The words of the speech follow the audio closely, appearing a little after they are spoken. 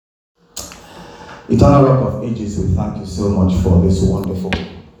Eternal Rock of Ages, we thank you so much for this wonderful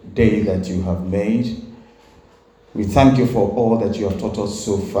day that you have made. We thank you for all that you have taught us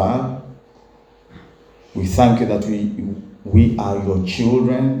so far. We thank you that we are your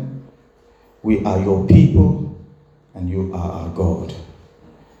children, we are your people, and you are our God.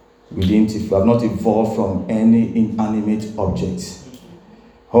 We have not evolved from any inanimate objects.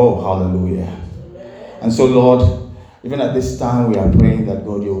 Oh, hallelujah. And so, Lord, even at this time, we are praying that,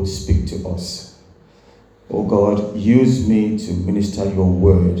 God, you will speak to us. Oh God, use me to minister your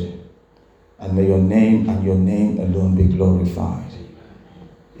word, and may your name and your name alone be glorified.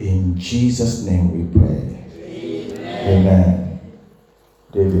 In Jesus' name we pray. Amen. Amen.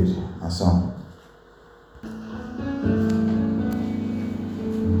 David, a song.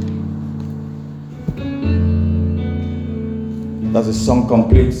 That's a song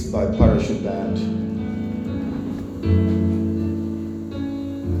complete by Parachute Band.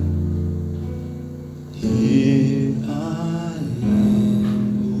 Here I am,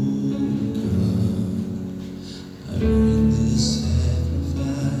 God. I bring this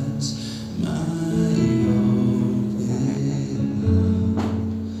sacrifice, my open love.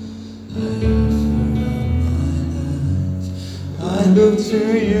 I offer up my life. I look to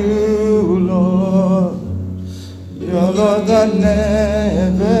you, Lord. Your love that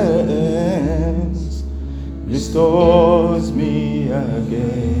never ends restores me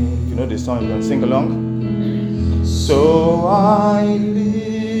again. You know this song, you can sing along. So I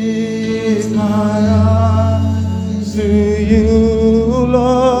lift my eyes to you,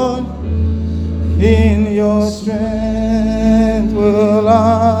 Lord. In your strength will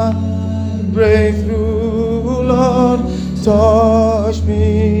I break through, Lord. Touch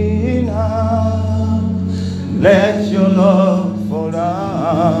me now. Let your love fall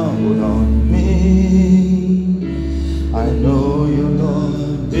down on me. I know your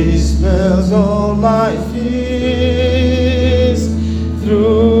love dispels all my fears.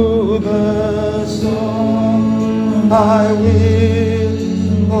 Through the storm I will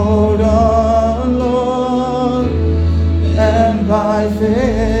hold on, Lord, and by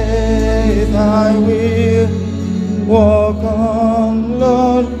faith I will walk on,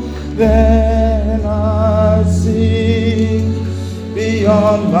 Lord. Then I'll see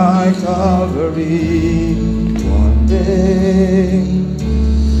beyond my Calvary one day,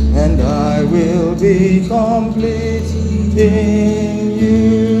 and I will be complete in you.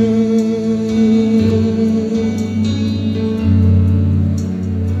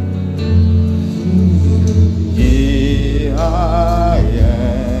 Here I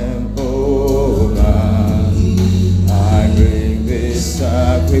am, oh God, I bring this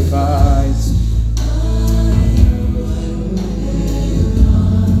sacrifice.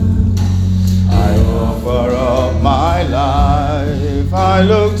 I offer up my life. I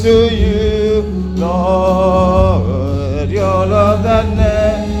look to you, Lord. Your love that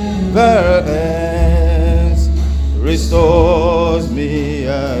never ends restores me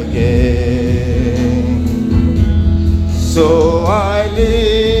again. So I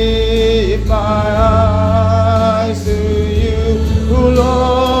lift my eyes to you,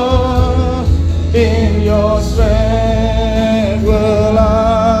 Lord. In your strength will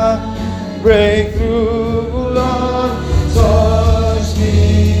I break through, Lord. Touch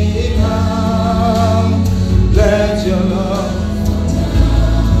me now. Let your love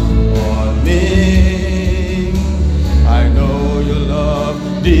on me. I know your love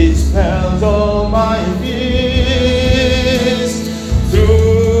dispels all my fears.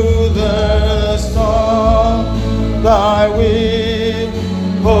 Through the storm I will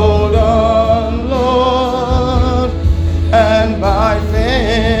hold on, Lord, and by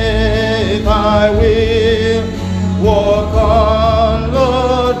faith I will walk on,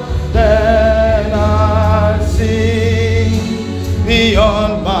 Lord. Then I'll see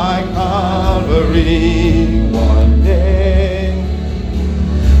beyond my Calvary one day,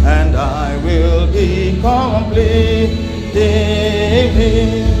 and I will be complete in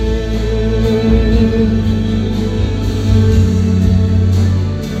Him.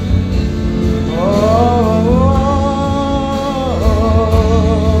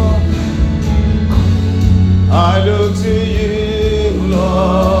 I look to you,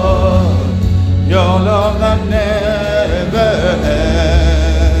 Lord. Your love that never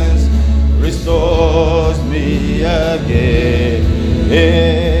ends restores me again.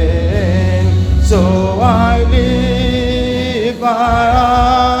 So I lift my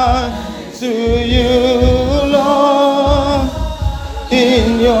eyes to you, Lord.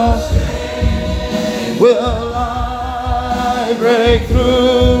 In your strength will I break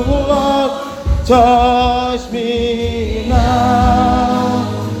through, Lord. Touch me now.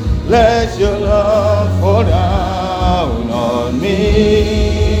 let your love fall down on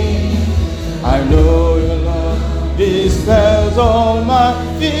me. I know your love dispels all my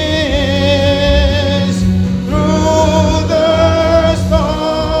fears. Through the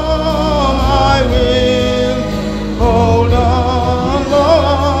storm I will hold on,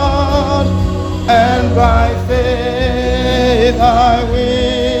 Lord, and by faith I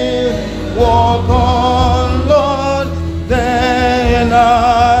will walk on, Lord. Then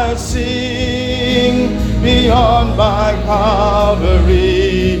I sing beyond my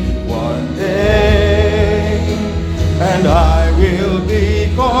Calvary one day, and I will be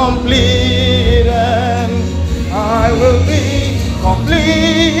complete, and I will be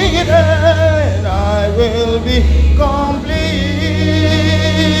complete, and I will be complete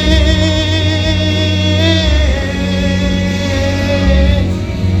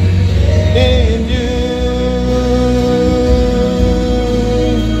in you.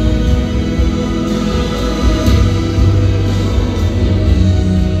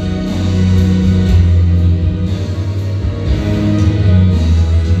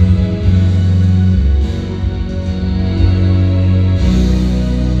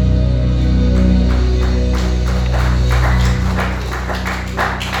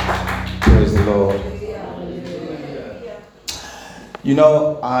 Praise the Lord. You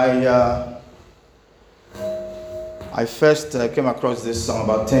know, I first came across this song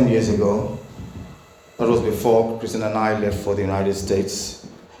about 10 years ago. That was before Christine and I left for the United States.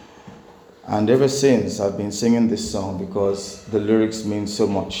 And ever since, I've been singing this song because the lyrics mean so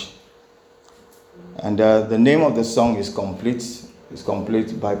much. And the name of the song is Complete. It's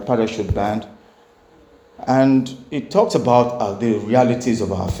Complete by Parachute Band. And it talks about the realities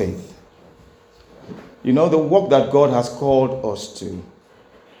of our faith. You know, the work that God has called us to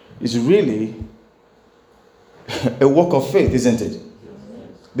is really a work of faith, isn't it?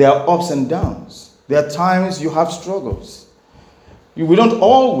 There are ups and downs. There are times you have struggles. We don't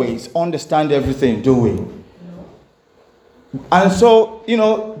always understand everything, do we? And so, you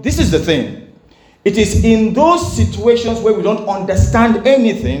know, this is the thing. It is in those situations where we don't understand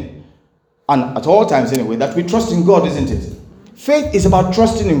anything, and at all times anyway, that we trust in God, isn't it? Faith is about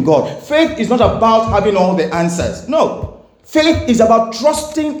trusting in God. Faith is not about having all the answers. No. Faith is about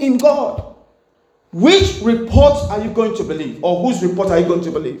trusting in God. Which report are you going to believe? Or whose report are you going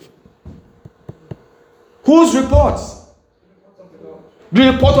to believe? Whose reports?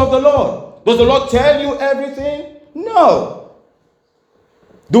 The report of the Lord. Does the Lord tell you everything? No.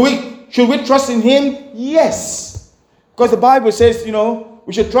 Should we trust in Him? Yes. Because the Bible says, you know,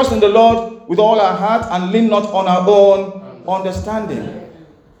 we should trust in the Lord with all our heart and lean not on our own understanding.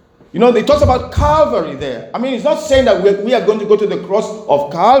 You know, they talk about Calvary there. I mean, it's not saying that we are going to go to the cross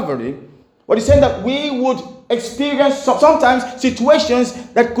of Calvary, but it's saying that we would experience sometimes situations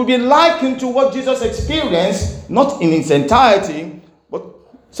that could be likened to what Jesus experienced, not in its entirety, but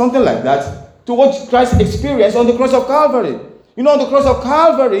something like that, to what Christ experienced on the cross of Calvary. You know, on the cross of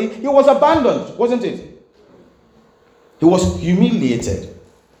Calvary, He was abandoned, wasn't it? He was humiliated.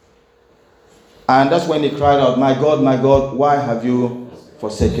 And that's when He cried out, my God, why have you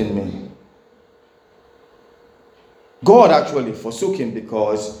forsaken me? God actually forsook Him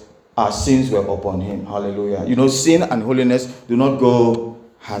because our sins were upon Him. Hallelujah. You know, sin and holiness do not go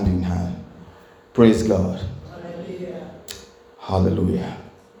hand in hand. Praise God. Hallelujah. Hallelujah.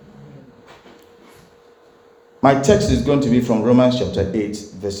 My text is going to be from Romans chapter 8,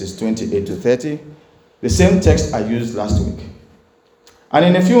 verses 28 to 30. The same text I used last week. And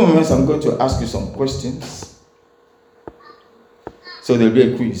in a few moments, I'm going to ask you some questions. So there'll be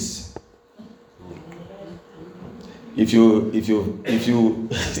a quiz. If you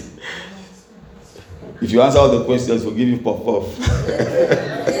answer all the questions, we'll give you puff.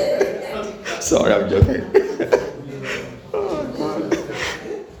 Sorry, I'm joking.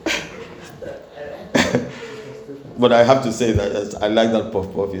 But I have to say that I like that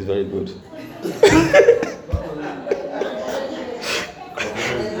puff. It's very good.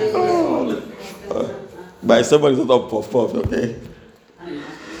 By somebody who's not puff, okay?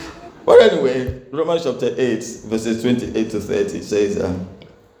 But anyway, Romans chapter 8, verses 28 to 30 says,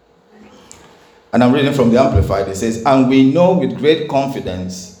 and I'm reading from the Amplified, it says, and we know with great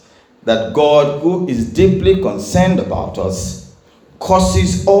confidence that God, who is deeply concerned about us,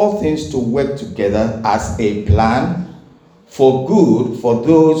 causes all things to work together as a plan for good for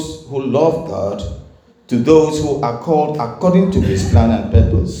those who love God, to those who are called according to His plan and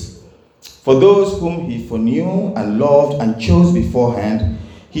purpose. For those whom He foreknew and loved and chose beforehand,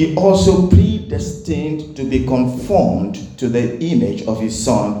 He also predestined to be conformed to the image of His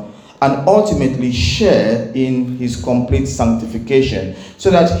Son, and ultimately share in his complete sanctification,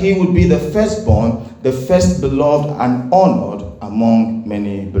 so that he would be the firstborn, the first beloved and honored among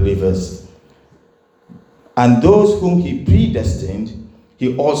many believers. And those whom he predestined,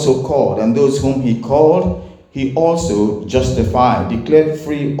 he also called. And those whom he called, he also justified, declared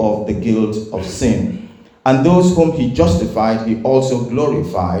free of the guilt of sin. And those whom he justified, he also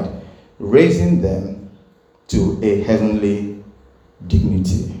glorified, raising them to a heavenly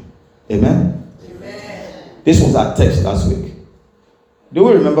dignity. Amen? Amen. This was our text last week. Do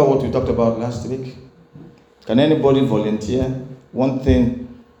we remember what we talked about last week? Can anybody volunteer one thing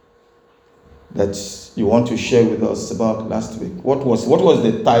that you want to share with us about last week? What was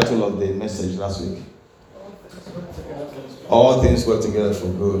the title of the message last week? All things work together for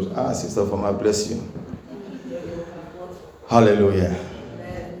good. Sister Fama, bless you. Hallelujah.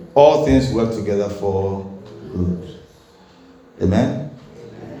 All things work together for good. Amen?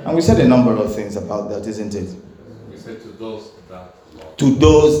 And we said a number of things about that, isn't it? We said to those that love. To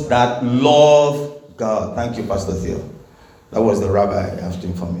those that love God. Thank you, Pastor Theo. That was the rabbi after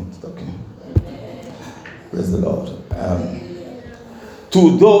for me. Okay. Praise the Lord.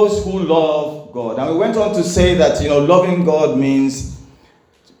 To those who love God. And we went on to say that, loving God means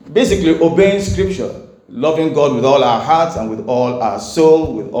basically obeying Scripture. Loving God with all our hearts and with all our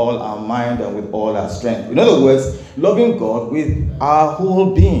soul, with all our mind and with all our strength. In other words, loving God with our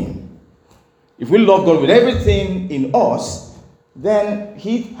whole being. If we love God with everything in us, then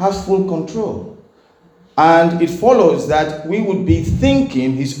he has full control. And it follows that we would be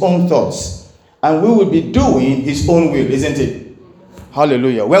thinking his own thoughts and we would be doing his own will, isn't it?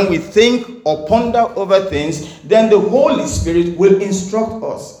 Hallelujah. When we think or ponder over things, then the Holy Spirit will instruct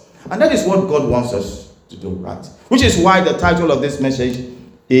us. And that is what God wants us to do, right? Which is why the title of this message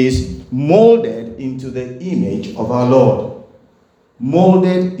is Molded into the Image of Our Lord.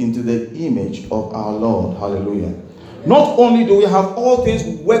 Molded into the image of our Lord. Hallelujah. Not only do we have all things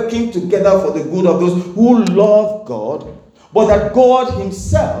working together for the good of those who love God, but that God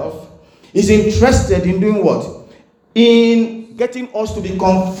himself is interested in doing what? In getting us to be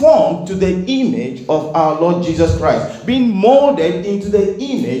conformed to the image of our Lord Jesus Christ. Being molded into the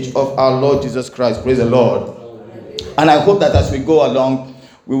image of our Lord Jesus Christ. Praise the Lord. And I hope that as we go along,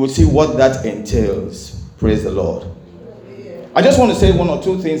 we will see what that entails. Praise the Lord. I just want to say one or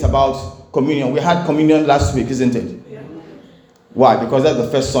two things about communion. We had communion last week, isn't it? Why? Because that's the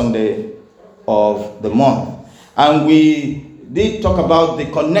first Sunday of the month. And we did talk about the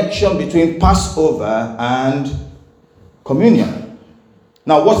connection between Passover and communion.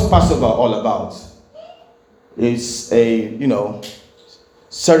 Now, what's Passover all about? It's a,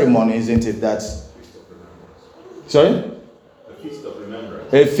 ceremony, isn't it? That's, sorry? A feast of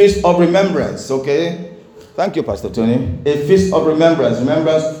remembrance. A feast of remembrance, okay? Thank you, Pastor Tony. A feast of remembrance.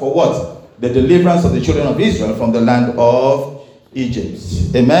 Remembrance for what? The deliverance of the children of Israel from the land of Egypt.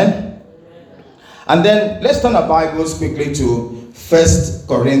 Amen? And then let's turn our Bibles quickly to 1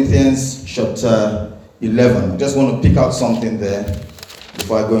 Corinthians chapter 11. I just want to pick out something there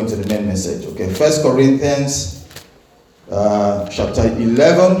before I go into the main message. Okay, 1 Corinthians chapter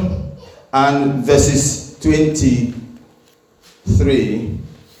 11 and verses 23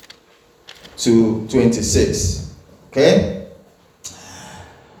 to 26. Okay?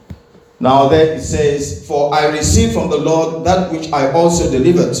 Now there it says, "For I received from the Lord that which I also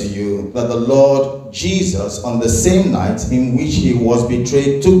delivered to you, that the Lord Jesus, on the same night in which he was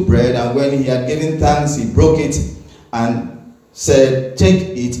betrayed, took bread, and when he had given thanks, he broke it and said,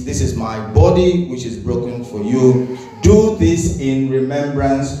 'Take it, this is my body, which is broken for you. Do this in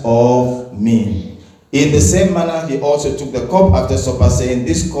remembrance of me.' In the same manner, he also took the cup after supper, saying,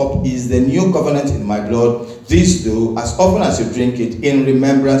 'This cup is the new covenant in my blood. This do, as often as you drink it, in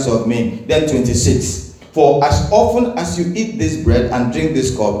remembrance of me.'" Then 26. "For as often as you eat this bread and drink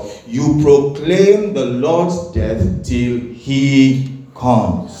this cup, you proclaim the Lord's death till he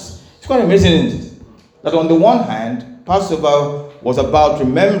comes." It's quite amazing, isn't it? That on the one hand, Passover was about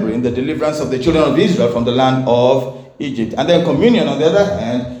remembering the deliverance of the children of Israel from the land of Egypt. And then communion, on the other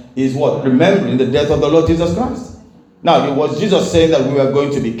hand, is what? Remembering the death of the Lord Jesus Christ. Now, it was Jesus saying that we were going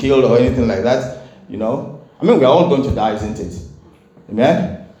to be killed or anything like that, we are all going to die, isn't it?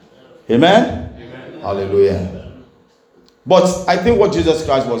 Amen? Amen? Amen. Hallelujah. But I think what Jesus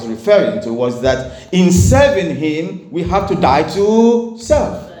Christ was referring to was that in serving him, we have to die to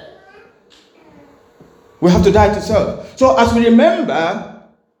self. We have to die to self. So as we remember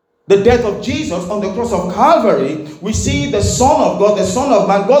the death of Jesus on the cross of Calvary, we see the Son of God, the Son of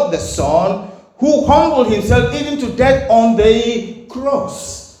Man, God the Son, who humbled himself even to death on the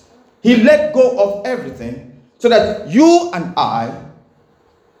cross. He let go of everything so that you and I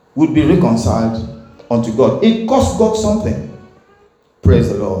would be reconciled unto God. It cost God something. Praise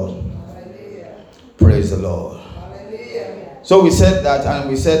the Lord. Hallelujah. Praise the Lord. Hallelujah. So we said that, and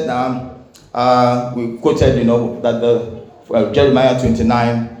we said now, we quoted, that Jeremiah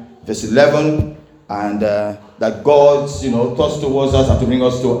 29, verse 11, and that God's, thoughts towards us are to bring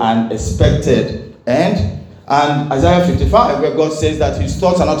us to an expected end. And Isaiah 55, where God says that his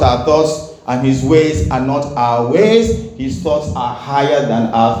thoughts are not our thoughts, and his ways are not our ways. His thoughts are higher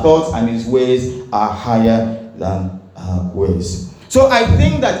than our thoughts, and his ways are higher than our ways. So I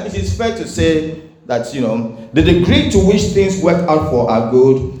think that it is fair to say that, the degree to which things work out for our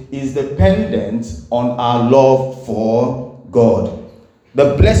good is dependent on our love for God.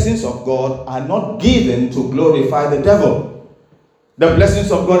 The blessings of God are not given to glorify the devil. The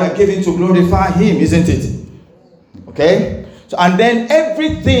blessings of God are given to glorify him, isn't it? Okay? So, and then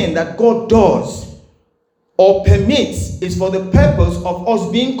everything that God does or permits is for the purpose of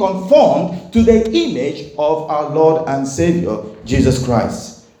us being conformed to the image of our Lord and Savior, Jesus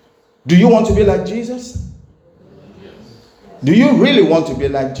Christ. Do you want to be like Jesus? Do you really want to be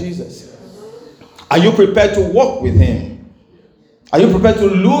like Jesus? Are you prepared to walk with him? Are you prepared to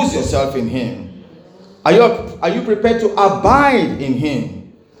lose yourself in him? Are you prepared to abide in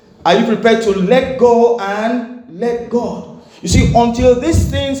him? Are you prepared to let go and let God? You see, until these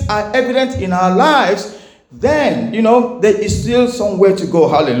things are evident in our lives, then, there is still somewhere to go.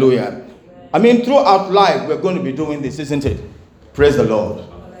 Hallelujah. I mean, throughout life, we're going to be doing this, isn't it? Praise the Lord.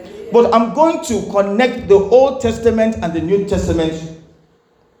 But I'm going to connect the Old Testament and the New Testament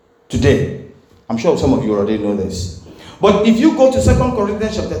today. I'm sure some of you already know this. But if you go to 2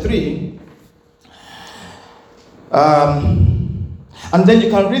 Corinthians chapter 3, and then you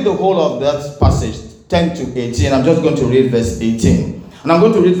can read the whole of that passage, 10 to 18. I'm just going to read verse 18. And I'm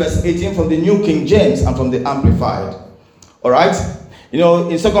going to read verse 18 from the New King James and from the Amplified. All right? In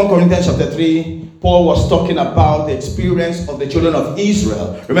 2 Corinthians chapter 3, Paul was talking about the experience of the children of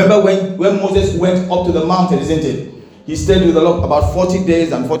Israel. Remember when Moses went up to the mountain, isn't it? He stayed with the Lord about 40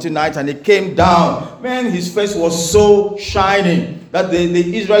 days and 40 nights, and he came down. Man, his face was so shining that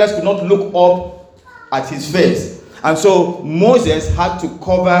the Israelites could not look up at his face. And so Moses had to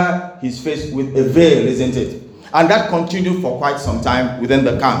cover his face with a veil, isn't it? And that continued for quite some time within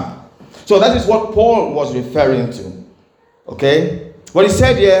the camp. So that is what Paul was referring to. Okay? What he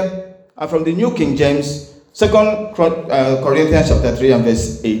said here, from the New King James, 2 Corinthians chapter 3 and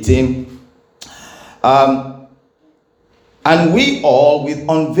verse 18. And we all with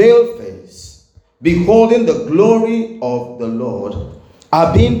unveiled face, beholding the glory of the Lord,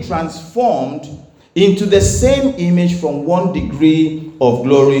 are being transformed into the same image from one degree of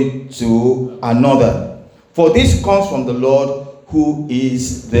glory to another. For this comes from the Lord, who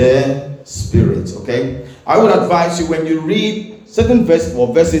is the Spirit. Okay? I would advise you, when you read certain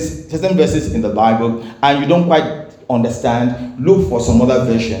verses in the Bible and you don't quite understand, look for some other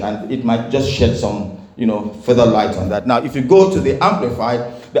version, and it might just shed some further light on that. Now, if you go to the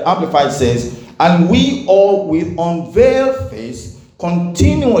Amplified says, and we all with unveiled face,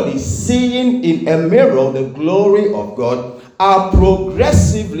 continually seeing in a mirror the glory of God, are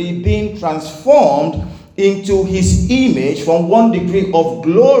progressively being transformed into his image from one degree of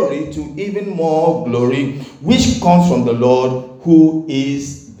glory to even more glory, which comes from the Lord, who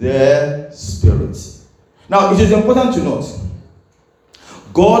is the Spirit. Now, it is important to note,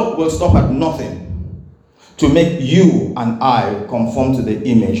 God will stop at nothing to make you and I conform to the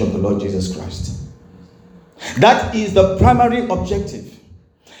image of the Lord Jesus Christ. That is the primary objective.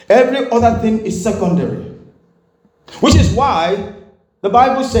 Every other thing is secondary. Which is why the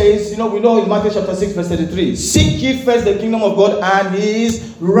Bible says, we know in Matthew chapter 6 verse 33, seek ye first the kingdom of God and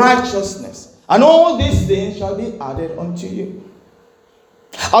his righteousness, and all these things shall be added unto you.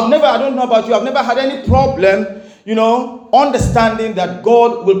 I don't know about you, I've never had any problem, understanding that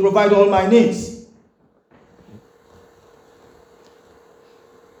God will provide all my needs.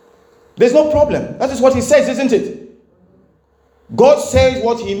 There's no problem. That is what he says, isn't it? God says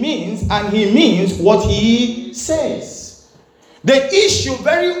what he means, and he means what he says. The issue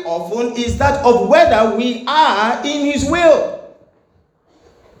very often is that of whether we are in his will.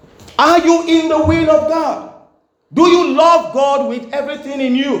 Are you in the will of God? Do you love God with everything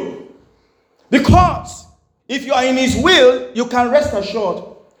in you? Because if you are in his will, you can rest assured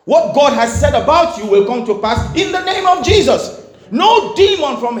what God has said about you will come to pass in the name of Jesus. No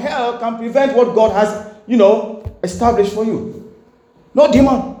demon from hell can prevent what God has, established for you. No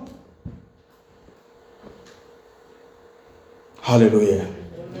demon. Hallelujah.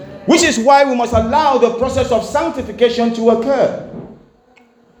 Amen. Which is why we must allow the process of sanctification to occur.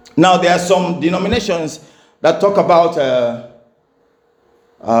 Now, there are some denominations that talk about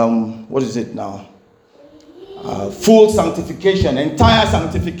what is it now? Full sanctification, entire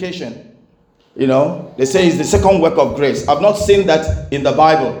sanctification. You know, they say it's the second work of grace. I've not seen that in the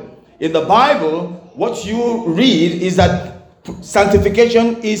Bible. In the Bible, what you read is that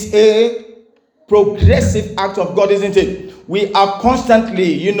sanctification is a progressive act of God, isn't it? We are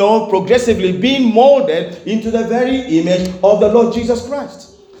constantly, progressively being molded into the very image of the Lord Jesus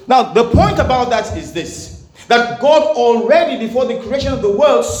Christ. Now, the point about that is this, that God already before the creation of the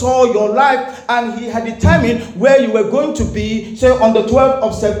world saw your life, and he had determined where you were going to be, say on the 12th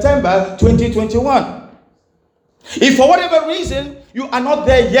of September 2021. If for whatever reason you are not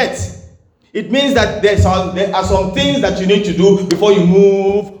there yet, it means that there are some things that you need to do before you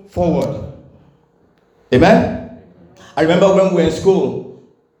move forward. Amen? I remember when we were in school,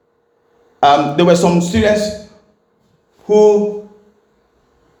 there were some students who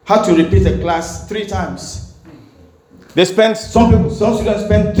had to repeat a class 3 times. Some students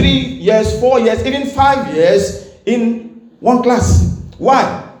spent 3 years, 4 years, even 5 years in one class.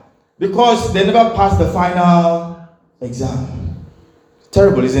 Why? Because they never passed the final exam.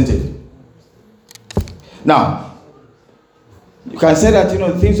 Terrible, isn't it? Now, you can say that,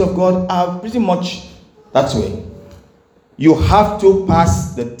 the things of God are pretty much that way. You have to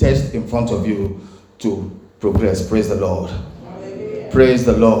pass the test in front of you to progress. Praise the Lord. Hallelujah. Praise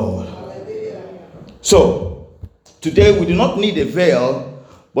the Lord. Hallelujah. So, today we do not need a veil,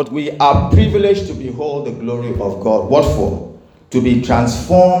 but we are privileged to behold the glory of God. What for? To be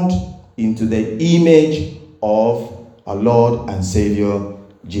transformed into the image of our Lord and Savior,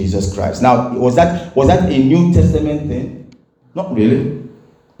 Jesus Christ. Now, was that a New Testament thing? Not really.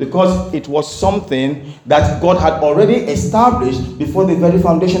 Because it was something that God had already established before the very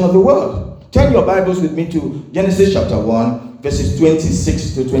foundation of the world. Turn your Bibles with me to Genesis chapter 1, verses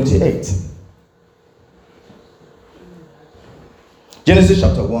 26 to 28. Genesis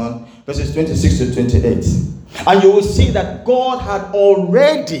chapter 1, verses 26 to 28. And you will see that God had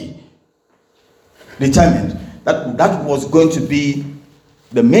already determined that was going to be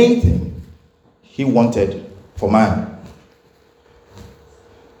the main thing he wanted for man.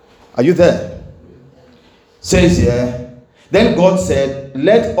 Are you there? Says here, then God said,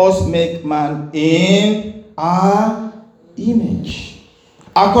 let us make man in our image,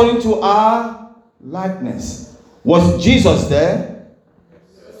 according to our likeness. Was Jesus there?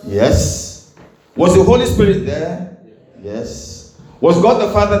 Yes. Was the Holy Spirit there? Yes. Was God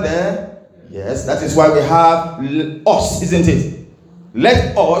the Father there? Yes. That is why we have us, isn't it?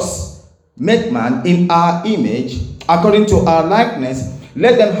 Let us make man in our image, according to our likeness.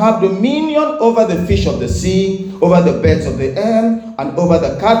 Let them have dominion over the fish of the sea, over the birds of the air, and over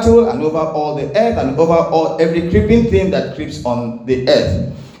the cattle, and over all the earth, and over every creeping thing that creeps on the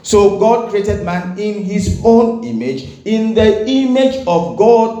earth. So God created man in his own image. In the image of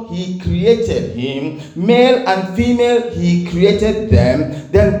God he created him. Male and female he created them.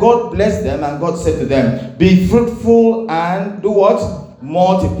 Then God blessed them, and God said to them, be fruitful and do what?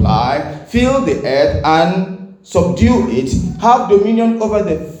 Multiply. Fill the earth and subdue it. Have dominion over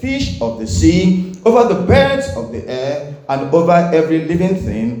the fish of the sea, over the birds of the air, and over every living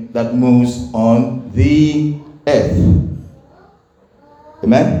thing that moves on the earth.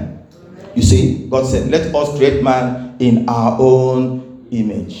 Amen? You see, God said, let us create man in our own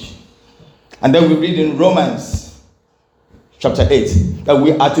image. And then we read in Romans chapter 8 that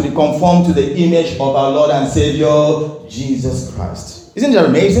we are to be conformed to the image of our Lord and Savior, Jesus Christ. Isn't that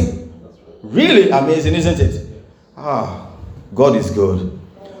amazing? Really amazing, isn't it? God is good.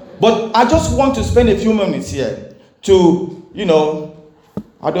 But I just want to spend a few minutes here to,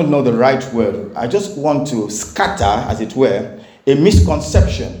 I don't know the right word. I just want to scatter, as it were, a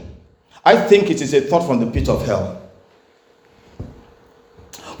misconception. I think it is a thought from the pit of hell.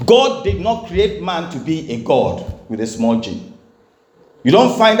 God did not create man to be a God with a small g. You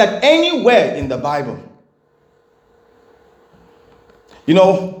don't find that anywhere in the Bible.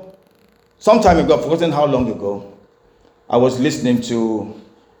 Some time ago, I've forgotten how long ago, I was listening to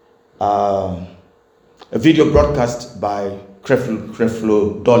a video broadcast by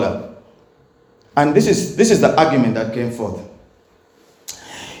Creflo Dollar. And this is the argument that came forth.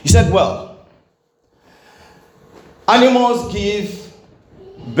 He said, well, animals give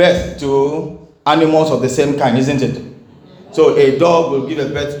birth to animals of the same kind, isn't it? So a dog will give a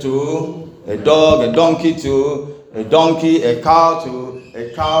birth to a dog, a donkey to a donkey, a cow to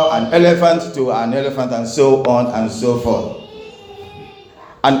a cow, an elephant to an elephant, and so on and so forth.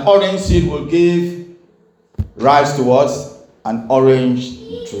 An orange seed will give rise towards an orange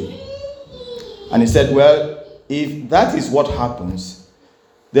tree. And he said, well, if that is what happens,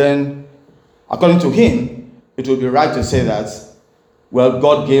 then according to him, it would be right to say that Well,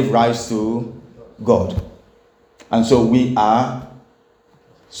 God gave rise to God. And so we are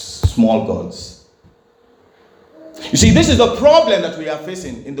small gods. You see, this is the problem that we are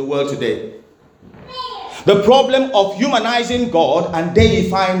facing in the world today. The problem of humanizing God and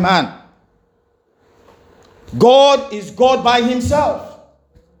deifying man. God is God by himself.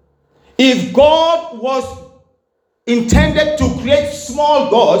 If God was intended to create small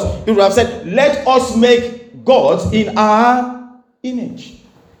gods, he would have said, let us make gods in our image.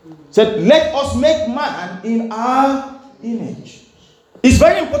 Said, let us make man in our image. It's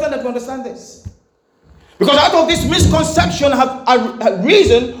very important that we understand this. Because out of this misconception have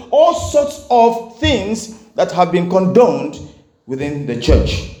arisen all sorts of things that have been condoned within the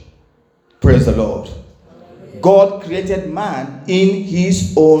church. Praise the Lord. God created man in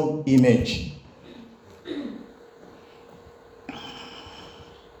his own image.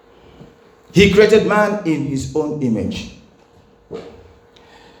 He created man in his own image.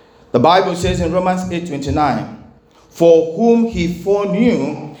 The Bible says in Romans 8:29, for whom he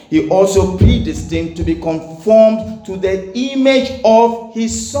foreknew, he also predestined to be conformed to the image of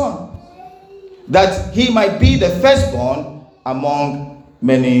his Son, that he might be the firstborn among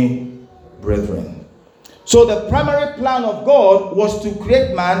many brethren. So the primary plan of God was to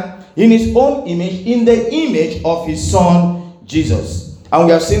create man in his own image, in the image of his Son, Jesus. And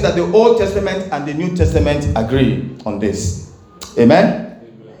we have seen that the Old Testament and the New Testament agree on this. Amen?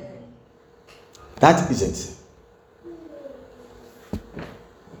 That is it.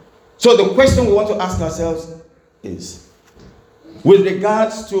 So the question we want to ask ourselves is, with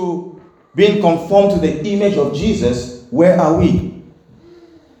regards to being conformed to the image of Jesus, where are we?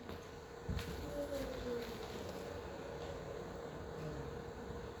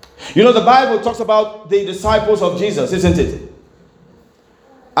 You know, the Bible talks about the disciples of Jesus, isn't it?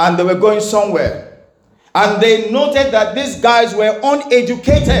 And they were going somewhere. And they noted that these guys were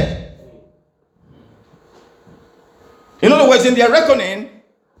uneducated. In other words, in their reckoning,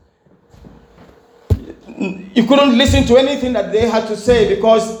 you couldn't listen to anything that they had to say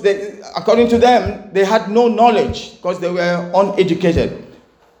because, according to them, they had no knowledge because they were uneducated.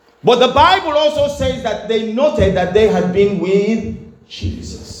 But the Bible also says that they noted that they had been with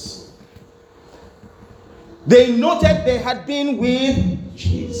Jesus. They noted they had been with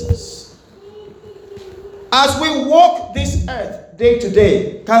Jesus. As we walk this earth day to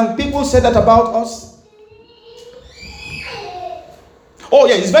day, can people say that about us? Oh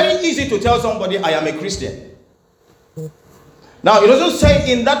yeah, it's very easy to tell somebody I am a Christian. Now, it doesn't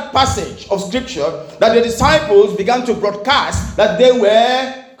say in that passage of scripture that the disciples began to broadcast that they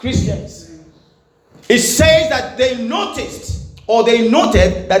were Christians. It says that they noticed or they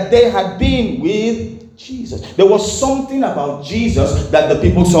noted that they had been with Jesus. There was something about Jesus that the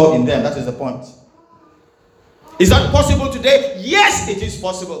people saw in them. That is the point. Is that possible today? Yes, it is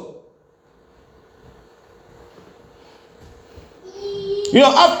possible. You know,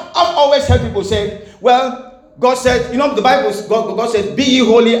 I've always heard people say, well, God said, you know, the Bible, God said, be ye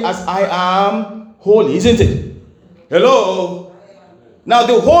holy as I am holy, isn't it? Hello? Now,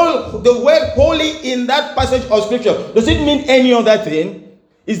 the word holy in that passage of scripture, does it mean any other thing?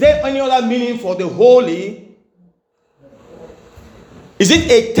 Is there any other meaning for the holy? Is it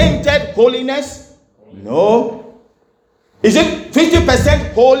a tainted holiness? No. Is it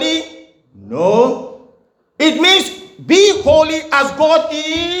 50% holy? No. It means be holy as God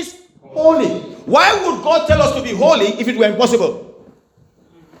is holy. Why would God tell us to be holy if it were impossible?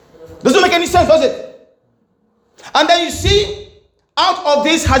 Doesn't make any sense, does it? And then you see, out of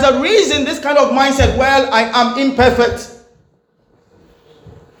this has arisen this kind of mindset, well, I am imperfect.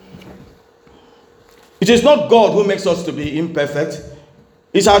 It is not God who makes us to be imperfect.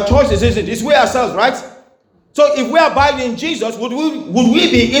 It's our choices, isn't it? It's we ourselves, right? So if we abide in Jesus, would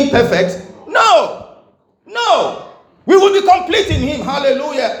we be imperfect? No. No. We will be complete in him.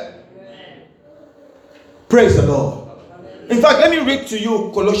 Hallelujah. Amen. Praise the Lord. In fact, let me read to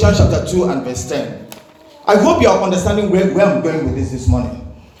you Colossians chapter 2 and verse 10. I hope you are understanding where I'm going with this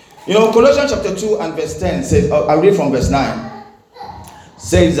morning. You know, Colossians chapter 2 and verse 10 says, I'll read from verse 9.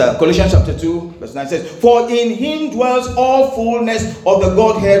 Says, Colossians chapter 2 verse 9 says, for in him dwells all fullness of the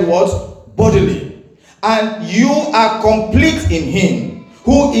Godhead bodily, and you are complete in him,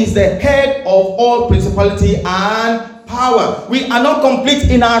 who is the head of all principality and power. We are not complete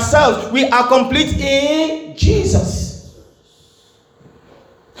in ourselves. We are complete in Jesus.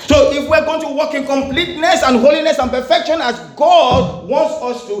 So if we're going to walk in completeness and holiness and perfection as God wants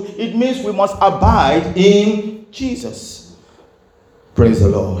us to, it means we must abide in Jesus. Praise the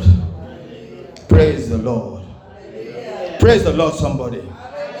Lord. Praise the Lord. Praise the Lord, somebody.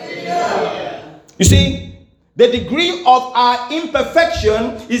 You see, The degree of our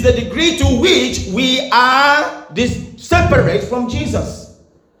imperfection is the degree to which we are separate from Jesus.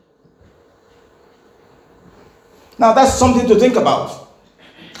 Now that's something to think about.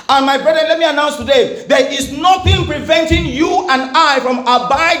 And my brethren, let me announce today, there is nothing preventing you and I from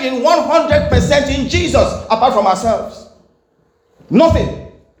abiding 100% in Jesus apart from ourselves.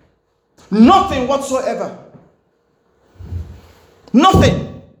 Nothing. Nothing whatsoever. Nothing.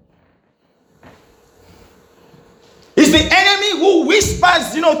 It's the enemy who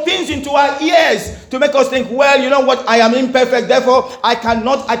whispers, things into our ears to make us think, well, you know what, I am imperfect, therefore I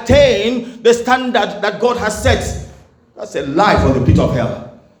cannot attain the standard that God has set. That's a lie from the pit of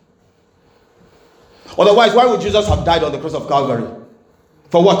hell. Otherwise, why would Jesus have died on the cross of Calvary?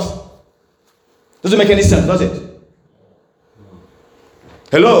 For what? Doesn't make any sense, does it?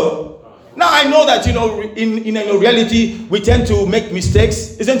 Hello? Now I know that, in reality, we tend to make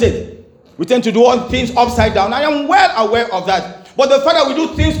mistakes, isn't it? We tend to do all things upside down. I am well aware of that. But the fact that we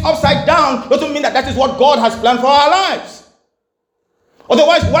do things upside down doesn't mean that is what God has planned for our lives.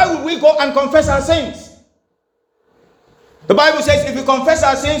 Otherwise, why would we go and confess our sins? The Bible says if we confess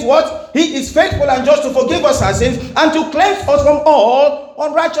our sins, what? He is faithful and just to forgive us our sins and to cleanse us from all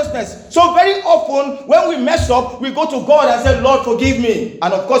unrighteousness. So very often when we mess up, we go to God and say, Lord, forgive me.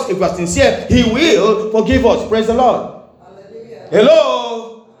 And of course, if we are sincere, He will forgive us. Praise the Lord. Hallelujah. Hello.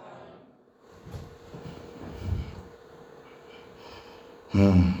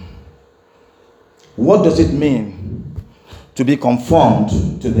 What does it mean to be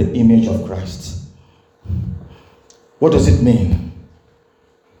conformed to the image of Christ? What does it mean?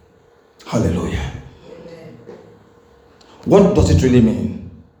 Hallelujah. Amen. What does it really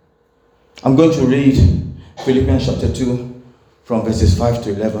mean? I'm going to read Philippians chapter 2 from verses 5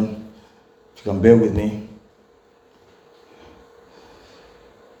 to 11. If you can bear with me.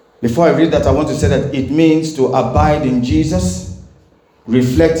 Before I read that, I want to say that it means to abide in Jesus,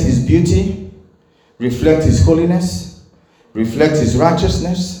 reflect His beauty, reflect His holiness, reflect His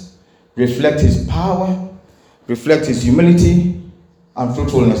righteousness, reflect His power, reflect His humility and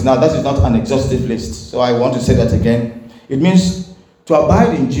fruitfulness. Now that is not an exhaustive list, so I want to say that again. It means to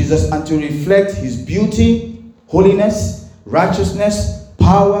abide in Jesus and to reflect His beauty, holiness, righteousness,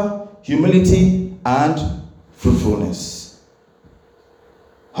 power, humility and fruitfulness.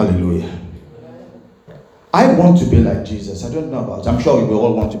 Hallelujah. I want to be like Jesus. I don't know about you. I'm sure we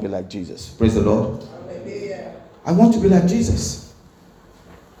all want to be like Jesus. Praise the Lord. Hallelujah. I want to be like Jesus.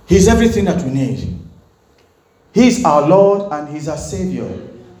 He's everything that we need. He's our Lord and He's our Savior.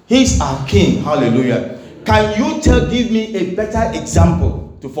 He's our King. Hallelujah. Can you give me a better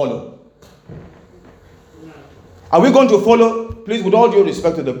example to follow? Are we going to follow, please, with all due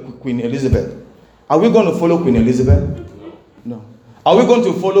respect to the Queen Elizabeth, are we going to follow Queen Elizabeth? No. Are we going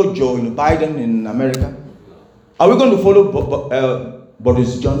to follow Joe Biden in America? Are we going to follow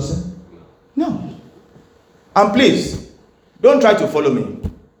Boris Johnson? No. And please, don't try to follow me.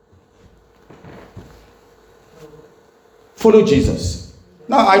 Follow Jesus.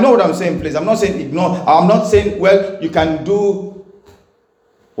 Now, I know what I'm saying, please. I'm not saying ignore. I'm not saying, well, you can do,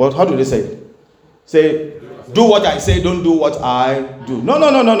 what? How do they say it? Say, do what I say, don't do what I do. No.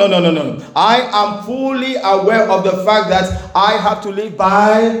 I am fully aware of the fact that I have to live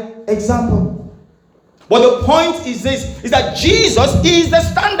by example. But the point is this, is that Jesus is the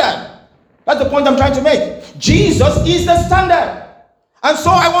standard. That's the point I'm trying to make. Jesus is the standard. And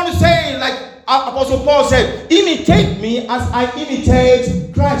so I want to say, like Apostle Paul said, imitate me as I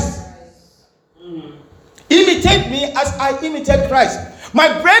imitate Christ. Imitate me as I imitate Christ. My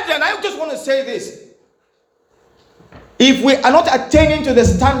brethren, I just want to say this. If we are not attaining to the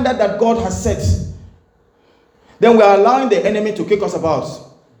standard that God has set, then we are allowing the enemy to kick us about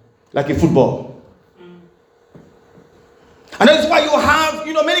like a football. And that's why you have,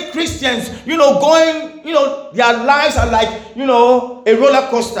 many Christians, going, their lives are like, a roller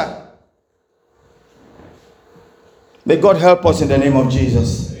coaster. May God help us in the name of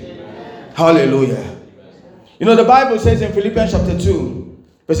Jesus. Amen. Hallelujah. Amen. The Bible says in Philippians chapter 2,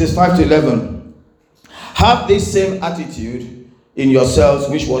 verses 5 to 11, have this same attitude in yourselves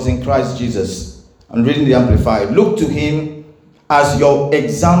which was in Christ Jesus. I'm reading the Amplified. Look to Him as your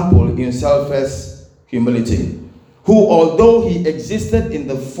example in selfless humility, who, although He existed in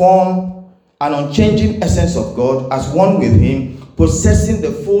the form and unchanging essence of God, as one with Him, possessing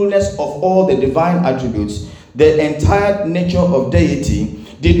the fullness of all the divine attributes, the entire nature of deity,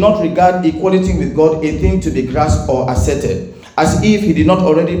 did not regard equality with God a thing to be grasped or asserted, as if He did not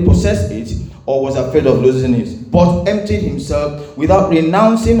already possess it or was afraid of losing it, but emptied Himself without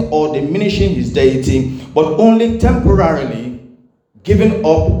renouncing or diminishing His deity, but only temporarily giving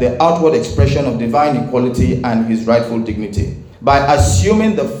up the outward expression of divine equality and his rightful dignity by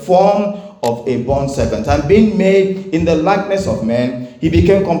assuming the form of a bond servant and being made in the likeness of men. He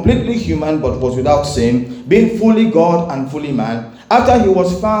became completely human but was without sin, being fully God and fully man. After he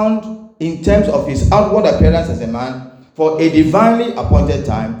was found in terms of his outward appearance as a man for a divinely appointed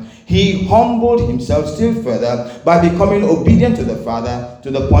time, he humbled himself still further by becoming obedient to the Father to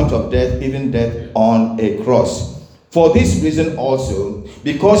the point of death, even death on a cross. For this reason also,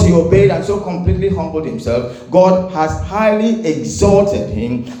 because he obeyed and so completely humbled himself, God has highly exalted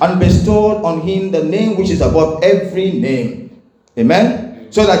him and bestowed on him the name which is above every name. Amen?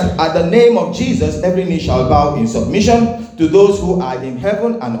 So that at the name of Jesus, every knee shall bow in submission to those who are in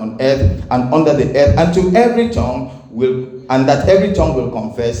heaven and on earth and under the earth, and to every tongue and that every tongue will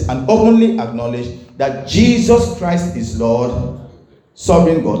confess and openly acknowledge that Jesus Christ is Lord,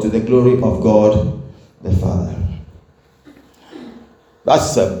 sovereign God, to the glory of God the Father.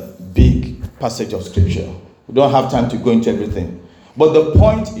 That's a big passage of scripture. We don't have time to go into everything. But the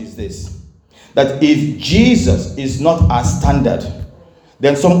point is this, that if Jesus is not our standard,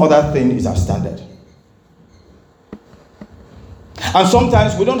 then some other thing is our standard. And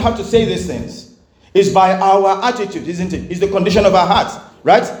sometimes we don't have to say these things. It's by our attitude, isn't it? It's the condition of our hearts,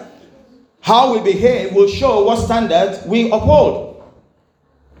 right? How we behave will show what standard we uphold.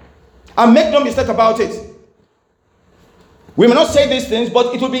 And make no mistake about it. We may not say these things,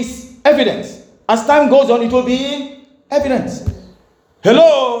 but it will be evidence. As time goes on, it will be evidence.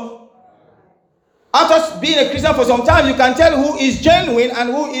 Hello? After being a Christian for some time, you can tell who is genuine and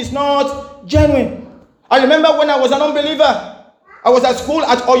who is not genuine. I remember when I was an unbeliever, I was at school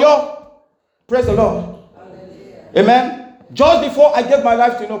at Oyo. Praise the Lord. Amen. Just before I gave my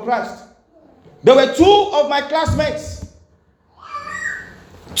life to know Christ, there were two of my classmates.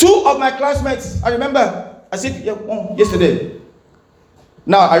 I remember. I said yesterday.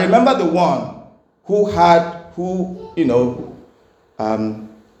 Now, I remember the one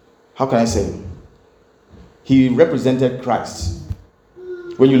how can I say? He represented Christ.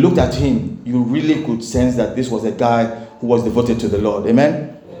 When you looked at him, you really could sense that this was a guy who was devoted to the Lord.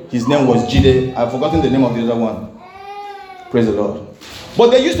 Amen? His name was Jide. I've forgotten the name of the other one. Praise the Lord.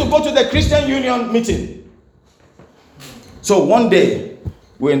 But they used to go to the Christian Union meeting. So one day,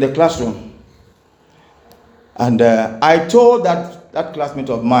 we're in the classroom. And I told that classmate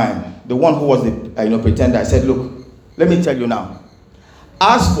of mine, the one who was the pretender, I said, look, let me tell you now.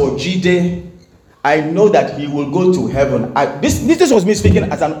 As for Jide, I know that he will go to heaven. This was me speaking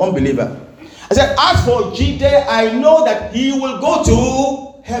as an unbeliever. I said, as for Jide, I know that he will go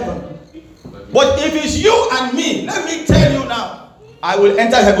to heaven. But if it's you and me, let me tell you now, I will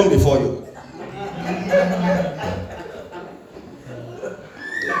enter heaven before you.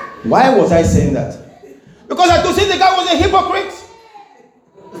 Why was I saying that? Because I could see the guy was a hypocrite,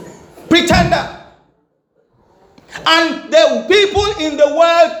 pretender. And the people in the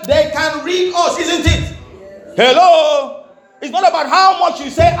world, they can read us, isn't it? Hello? It's not about how much you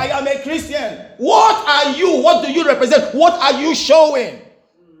say, I am a Christian. What are you? What do you represent? What are you showing?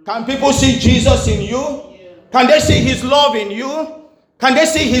 Can people see Jesus in you? Can they see his love in you? Can they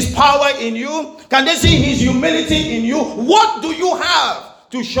see his power in you? Can they see his humility in you? What do you have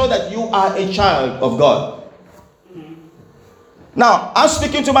to show that you are a child of God? Now, I'm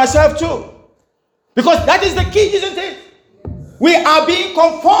speaking to myself too. Because that is the key, isn't it? We are being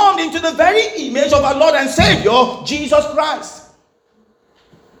conformed into the very image of our Lord and Savior, Jesus Christ.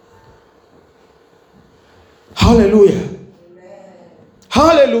 Hallelujah. Amen.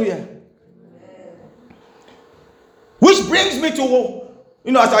 Hallelujah. Amen. Which brings me to,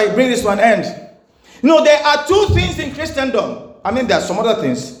 as I bring this to an end. There are two things in Christendom. There are some other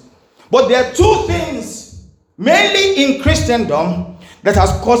things. But there are two things, mainly in Christendom, that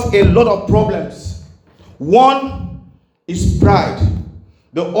has caused a lot of problems. One is pride.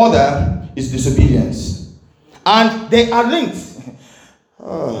 The other is disobedience. And they are linked.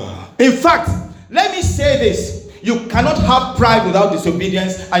 In fact, let me say this. You cannot have pride without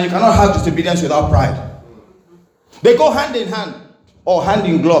disobedience, and you cannot have disobedience without pride. They go hand in hand, or hand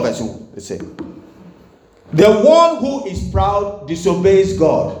in glove, as you say. The one who is proud disobeys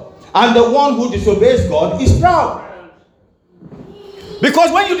God, and the one who disobeys God is proud.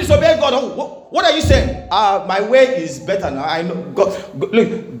 Because when you disobey God, what are you saying? My way is better now. I know God.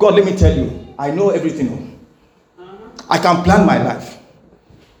 Look, God, let me tell you, I know everything. I can plan my life.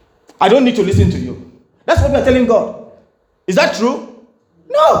 I don't need to listen to you. That's what we are telling God. Is that true?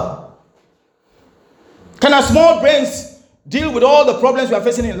 No. Can our small brains deal with all the problems we are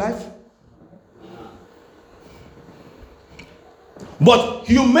facing in life? But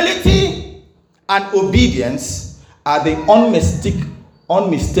humility and obedience are the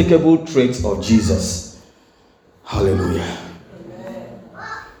unmistakable traits of Jesus. Hallelujah.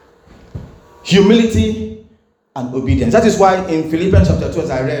 Humility and obedience. That is why in Philippians chapter 2, as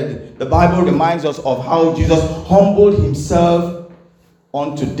I read, the Bible reminds us of how Jesus humbled himself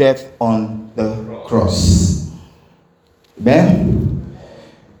unto death on the cross. Amen?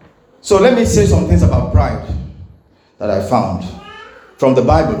 So let me say some things about pride that I found from the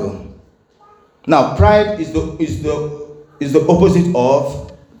Bible. Now, pride is the opposite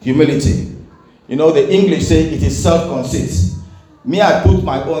of humility. You know, the English say it is self-conceit. Me, I put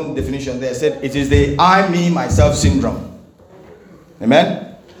my own definition there. I said it is the I, me, myself syndrome.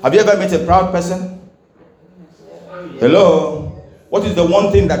 Amen? Have you ever met a proud person? Hello? What is the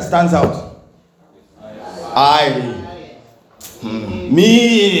one thing that stands out? I.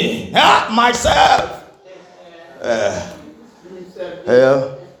 Me. Myself.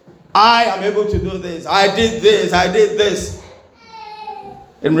 I am able to do this. I did this. I did this.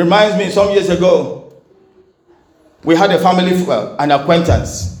 It reminds me, some years ago, we had a family, an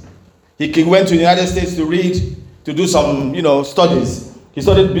acquaintance. He went to the United States to do some, studies. He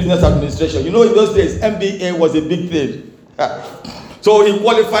studied business administration. In those days, MBA was a big thing. So he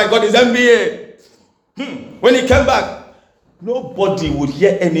qualified, got his MBA. When he came back, nobody would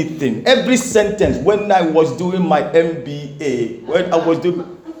hear anything. Every sentence when I was doing my MBA,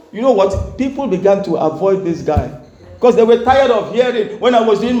 you know what? People began to avoid this guy because they were tired of hearing when I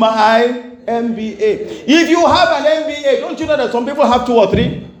was doing my MBA. If you have an MBA, don't you know that some people have 2 or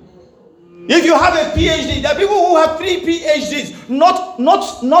 3? If you have a PhD, there are people who have 3 PhDs, not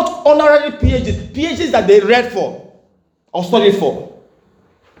honorary PhDs that they read for or studied for.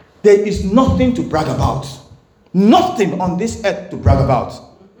 There is nothing to brag about. Nothing on this earth to brag about.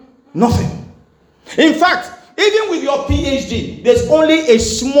 Nothing. In fact, even with your PhD, there's only a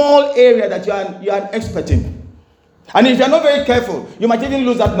small area that you are an expert in. And if you're not very careful, you might even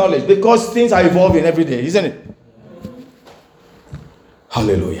lose that knowledge because things are evolving every day, isn't it?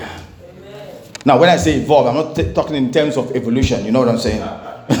 Hallelujah. Amen. Now, when I say evolve, I'm not talking in terms of evolution. You know what I'm saying?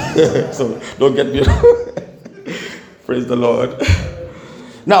 So don't get me wrong. Praise the Lord.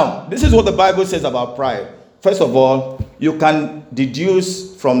 Now, this is what the Bible says about pride. First of all, you can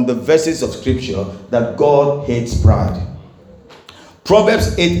deduce from the verses of Scripture that God hates pride.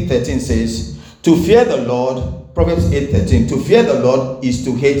 Proverbs 8:13 says, to fear the Lord, Proverbs 8:13, to fear the Lord is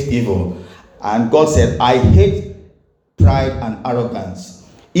to hate evil. And God said, I hate pride and arrogance,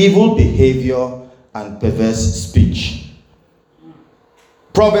 evil behavior and perverse speech.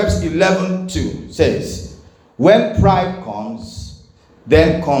 Proverbs 11:2 says, when pride comes,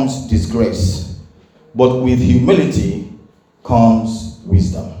 then comes disgrace, but with humility comes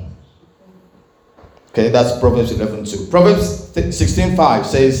wisdom. Okay, that's Proverbs 11:2. Proverbs 16:5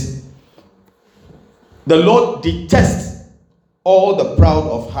 says, the Lord detests all the proud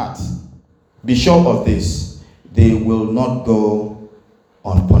of heart. Be sure of this, they will not go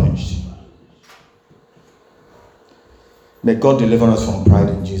unpunished. May God deliver us from pride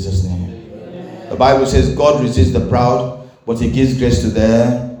in Jesus' name. Amen. The Bible says God resists the proud, but he gives grace to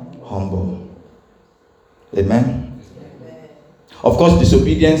the humble. Amen. Amen. Of course,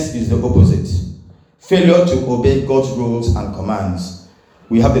 disobedience is the opposite. Failure to obey God's rules and commands.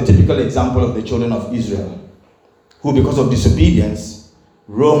 We have the typical example of the children of Israel, who because of disobedience,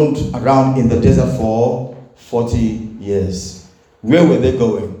 roamed around in the desert for 40 years. Where were they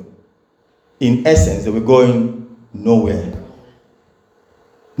going? In essence, they were going nowhere.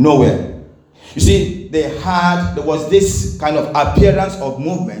 Nowhere. You see, there was this kind of appearance of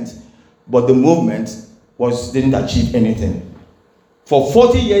movement, but the movement didn't achieve anything. For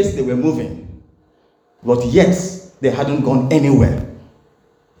 40 years they were moving, but yet they hadn't gone anywhere.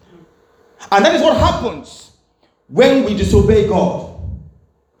 And that is what happens when we disobey God.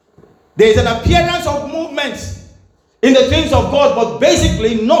 There is an appearance of movement in the things of God, but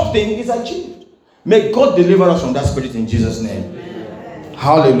basically nothing is achieved. May God deliver us from that spirit in Jesus' name. Amen.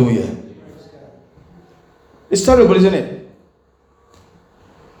 Hallelujah. It's terrible, isn't it?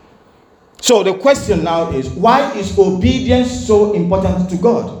 So the question now is, why is obedience so important to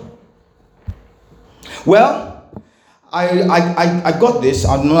God? Well, I got this.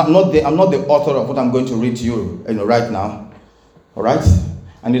 I'm not the author of what I'm going to read to you, right now. All right?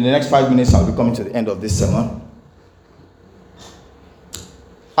 And in the next 5 minutes, I'll be coming to the end of this sermon.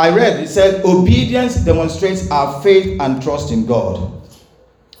 I read, it said, obedience demonstrates our faith and trust in God.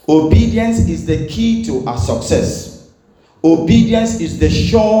 Obedience is the key to our success. Obedience is the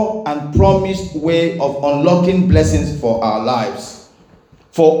sure and promised way of unlocking blessings for our lives.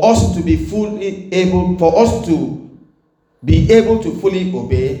 For us to be able to fully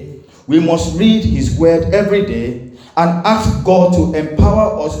obey, we must read His word every day and ask God to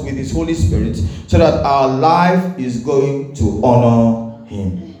empower us with His Holy Spirit so that our life is going to honor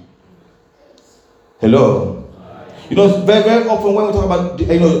Him. Hello. You know, very, very often when we talk about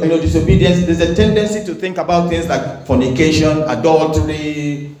disobedience, there's a tendency to think about things like fornication,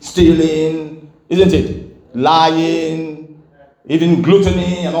 adultery, stealing, isn't it? Lying, even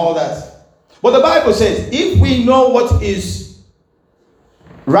gluttony and all that. But the Bible says, if we know what is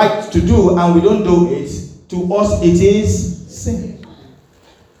right to do and we don't do it, to us it is sin.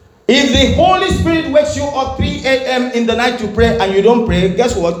 If the Holy Spirit wakes you up 3 a.m. in the night to pray and you don't pray,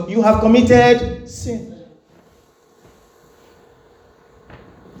 guess what? You have committed sin.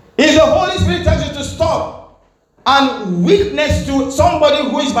 If the Holy Spirit tells you to stop and witness to somebody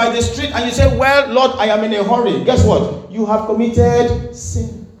who is by the street and you say, well, Lord, I am in a hurry, guess what? You have committed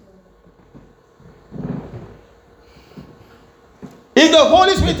sin. If the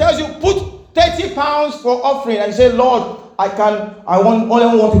Holy Spirit tells you, put 30 pounds for offering and you say, Lord, I only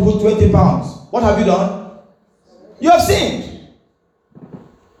want to put 20 pounds. What have you done? You have sinned.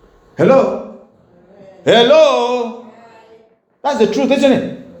 Hello? Hello? That's the truth, isn't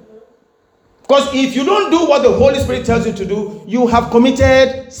it? Because if you don't do what the Holy Spirit tells you to do, you have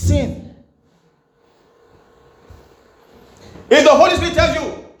committed sin. If the Holy Spirit tells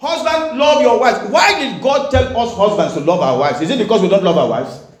you, husband, love your wife, why did God tell us husbands to love our wives? Is it because we don't love our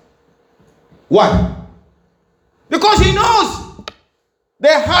wives? Why? Because He knows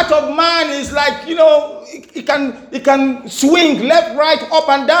the heart of man is like, it can swing left, right, up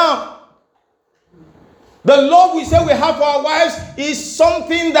and down. The love we say we have for our wives is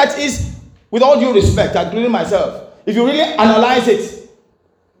something that is, with all due respect, including myself, if you really analyze it,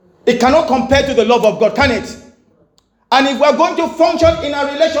 it cannot compare to the love of God, can it? And if we're going to function in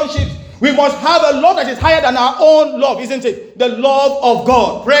our relationships, we must have a love that is higher than our own love, isn't it? The love of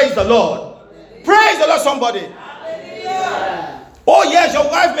God. Praise the Lord. Praise the Lord, somebody. Oh yes, your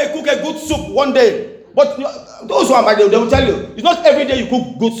wife may cook a good soup one day. But those who are married, they will tell you, it's not every day you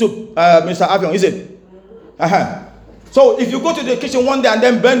cook good soup, Mr. Avion, is it? So if you go to the kitchen one day and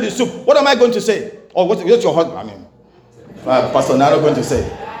then burn the soup, what am I going to say? Or what's your husband? Pastor Naro going to say?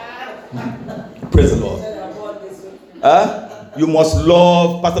 Praise the Lord. You must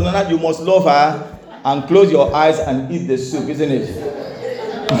love, Pastor Nana, you must love her and close your eyes and eat the soup, isn't it?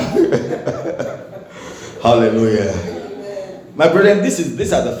 Hallelujah. My brethren,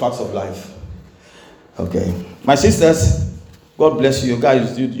 these are the facts of life. Okay. My sisters, God bless you.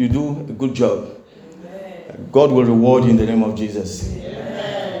 Guys, you do a good job. God will reward you in the name of Jesus.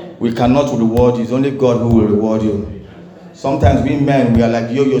 Amen. We cannot reward you. It's only God who will reward you. Sometimes we men, we are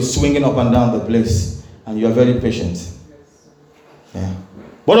like you're swinging up and down the place, and you are very patient. Yeah.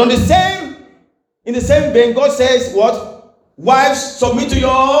 But in the same vein, God says, what? Wives, submit to your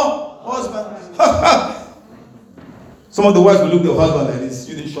husband. Some of the wives will look at the husband like this,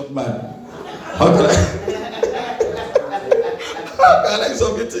 you this short man. How can I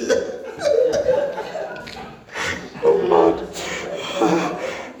submit to you? Oh Lord.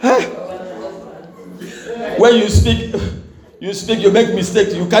 When you speak, you make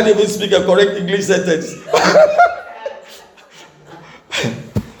mistakes. You can't even speak a correct English sentence.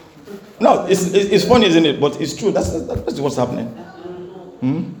 No, it's funny, isn't it? But it's true. That's what's happening.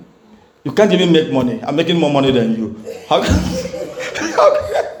 You can't even make money. I'm making more money than you. How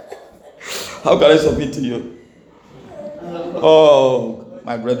can I submit to you? Oh,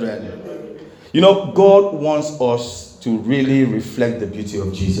 my brethren. God wants us to really reflect the beauty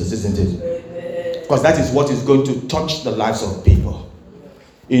of Jesus, isn't it? Because that is what is going to touch the lives of people.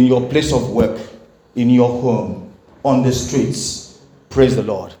 In your place of work, in your home, on the streets. Praise the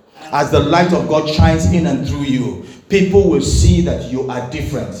Lord. As the light of God shines in and through you, people will see that you are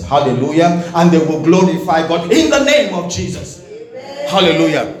different. Hallelujah. And they will glorify God in the name of Jesus. Amen.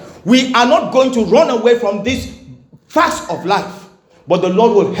 Hallelujah. We are not going to run away from this fast of life, but the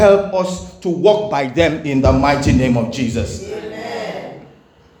Lord will help us to walk by them in the mighty name of Jesus. Amen.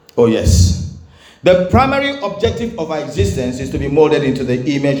 Oh yes. The primary objective of our existence is to be molded into the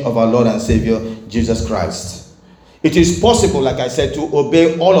image of our Lord and Savior, Jesus Christ. It is possible, like I said, to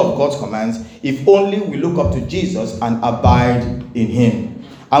obey all of God's commands if only we look up to Jesus and abide in Him.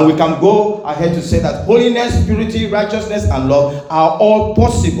 And we can go ahead to say that holiness, purity, righteousness, and love are all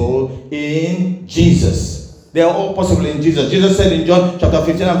possible in Jesus. They are all possible in Jesus. Jesus said in John chapter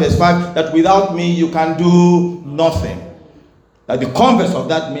 15 and verse 5 that without me you can do nothing. That the converse of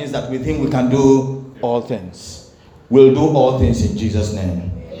that means that with Him we can do all things. We'll do all things in Jesus' name.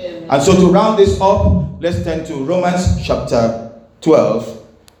 And so to round this up, let's turn to Romans chapter 12.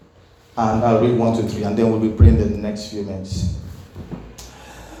 And I'll read 1 to 3 and then we'll be praying in the next few minutes.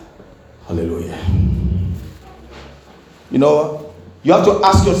 Hallelujah. You know, you have to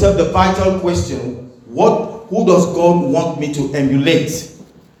ask yourself the vital question, who does God want me to emulate?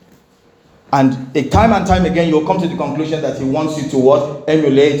 And time and time again, you'll come to the conclusion that he wants you to what?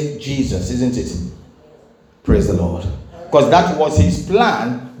 Emulate Jesus, isn't it? Praise the Lord. Because that was his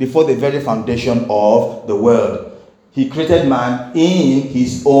plan before the very foundation of the world. He created man in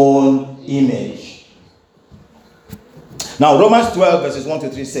his own image. Now, Romans 12 verses 1 to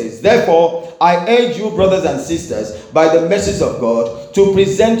 3 says, "Therefore, I urge you, brothers and sisters, by the mercies of God, to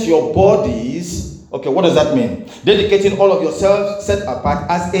present your bodies..." Okay, what does that mean? "Dedicating all of yourselves set apart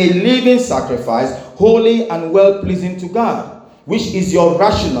as a living sacrifice, holy and well-pleasing to God, which is your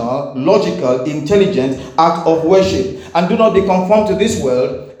rational, logical, intelligent act of worship. And do not be conformed to this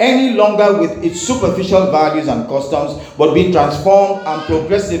world any longer with its superficial values and customs, but be transformed and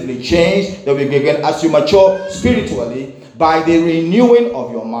progressively changed, that we begin as you mature spiritually by the renewing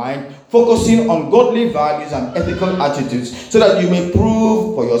of your mind, focusing on godly values and ethical attitudes, so that you may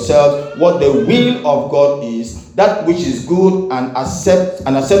prove for yourselves what the will of God is, that which is good and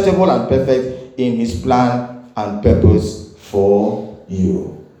acceptable and perfect in his plan and purpose for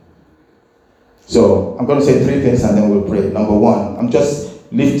you." So I'm going to say 3 things and then we'll pray. Number 1, I'm just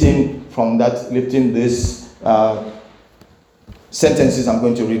lifting this sentences I'm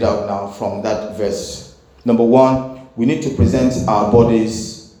going to read out now from that verse. Number 1, we need to present our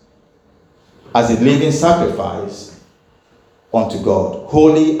bodies as a living sacrifice unto God,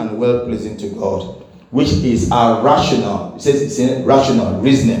 holy and well-pleasing to God, which is our rational, it says it's rational,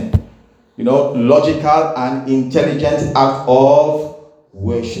 reasoning, logical and intelligent act of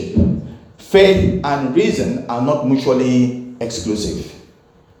worship. Faith and reason are not mutually exclusive.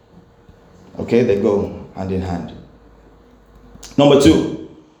 Okay, they go hand in hand. Number 2,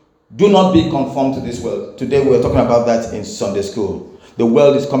 do not be conformed to this world. Today we're talking about that in Sunday school. The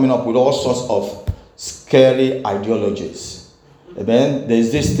world is coming up with all sorts of scary ideologies. Amen.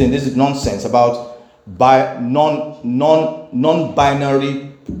 There's this is nonsense about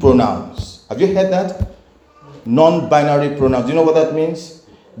non-binary pronouns. Have you heard that? Non-binary pronouns. Do you know what that means?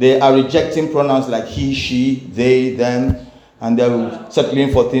 They are rejecting pronouns like he, she, they, them, and they're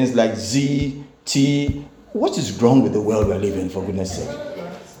settling for things like Z, T. What is wrong with the world we're living in, for goodness sake?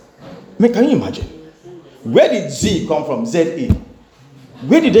 Can you imagine? Where did Z come from? Z-E.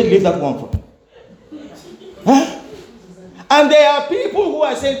 Where did they leave that one from? Huh? And there are people who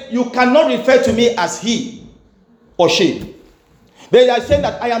are saying, you cannot refer to me as he or she. They are saying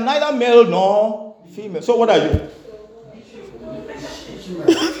that I am neither male nor female. So what are you?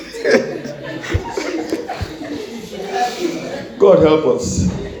 God help us.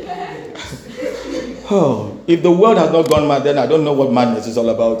 Oh, if the world has not gone mad, then I don't know what madness is all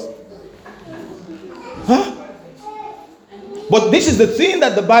about. Huh? But this is the thing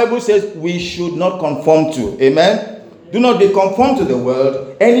that the Bible says we should not conform to. Amen? Do not be conformed to the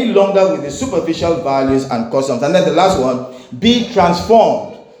world any longer with the superficial values and customs. And then the last one, be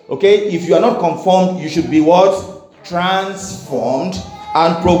transformed. Okay? If you are not conformed, you should be what? Transformed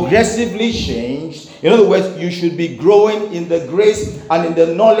and progressively changed. In other words, you should be growing in the grace and in the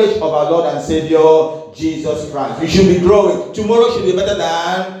knowledge of our Lord and Savior, Jesus Christ. You should be growing. Tomorrow should be better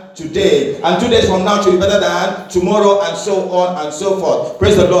than today. And 2 days from now should be better than tomorrow, and so on and so forth.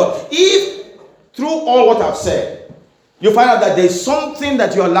 Praise the Lord. If through all what I've said, you find out that there's something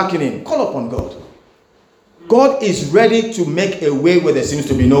that you are lacking in, call upon God. God is ready to make a way where there seems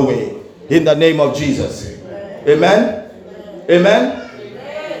to be no way. In the name of Jesus. Amen? Amen?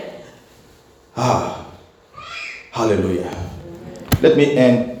 Hallelujah. Let me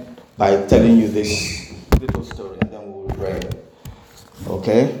end by telling you this little story and then we will pray.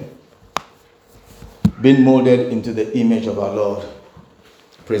 Okay? Being molded into the image of our Lord.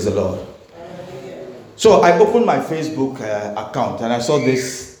 Praise the Lord. So I opened my Facebook account and I saw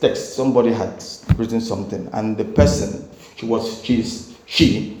this text. Somebody had written something, and the person,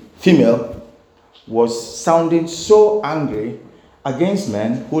 she, female, was sounding so angry against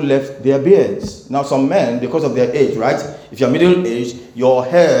men who left their beards. Now some men, because of their age, right? If you're middle-aged, your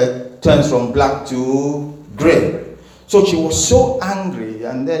hair turns from black to gray. So she was so angry,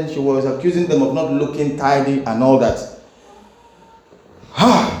 and then she was accusing them of not looking tidy and all that.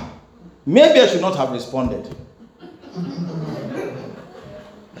 Maybe I should not have responded.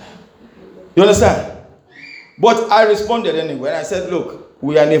 You understand? But I responded anyway, and I said, look,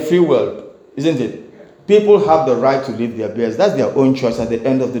 we are in a free world, isn't it? People have the right to leave their beards. That's their own choice at the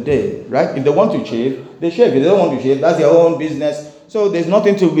end of the day, right? If they want to shave, they shave. If they don't want to shave, that's their own business. So there's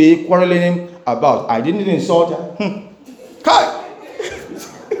nothing to be quarreling about. I didn't insult her. Kai!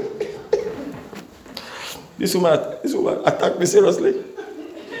 This woman attacked me seriously.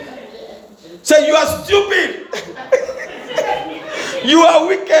 Say, you are stupid. You are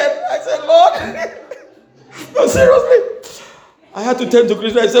wicked. I said, Lord. No, seriously. I had to turn to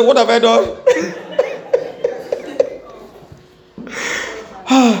Christ. I said, what have I done?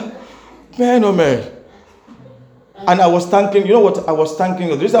 Man, oh man. And I was thanking, you know what? I was thanking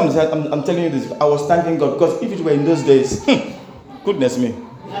God. The reason I'm telling you this, I was thanking God because if it were in those days, goodness me.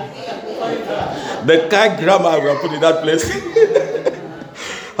 The kind of grammar I would have put in that place.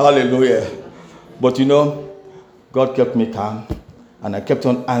 Hallelujah. But you know, God kept me calm. And I kept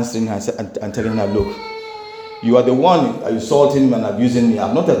on answering her and telling her, look, you are the one insulting me and abusing me. I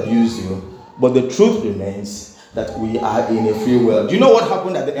have not abused you. But the truth remains that we are in a free world. Do you know what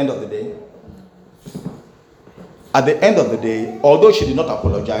happened at the end of the day? At the end of the day, although she did not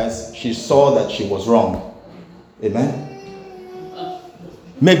apologize, she saw that she was wrong. Amen.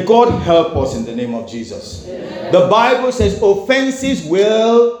 May God help us in the name of Jesus. The Bible says offenses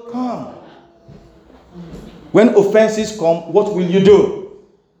will come. When offenses come, what will you do?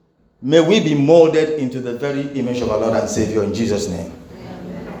 May we be molded into the very image of our Lord and Savior in Jesus' name.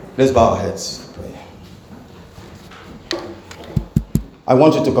 Let's bow our heads. Pray. I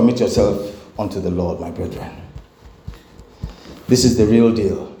want you to commit yourself unto the Lord, my brethren. This is the real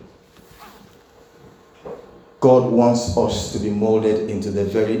deal. God wants us to be molded into the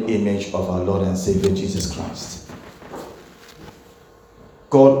very image of our Lord and Savior Jesus Christ.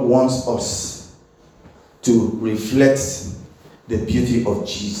 God wants us to reflect the beauty of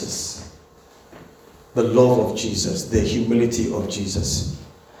Jesus, the love of Jesus, the humility of Jesus.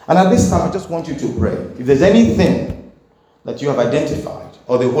 And at this time, I just want you to pray. If there's anything that you have identified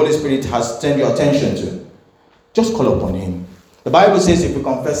or the Holy Spirit has turned your attention to, just call upon Him. The Bible says if we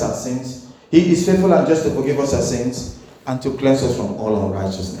confess our sins, He is faithful and just to forgive us our sins and to cleanse us from all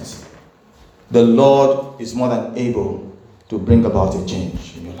unrighteousness. The Lord is more than able to bring about a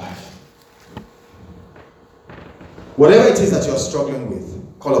change in your life. Whatever it is that you are struggling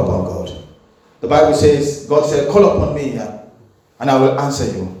with, call upon God. The Bible says, God said, call upon me and I will answer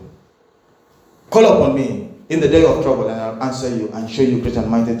you. Call upon me in the day of trouble and I'll answer you and show you great and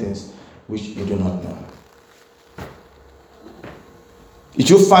mighty things which you do not know. If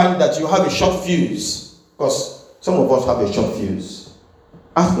you find that you have a short fuse, because some of us have a short fuse,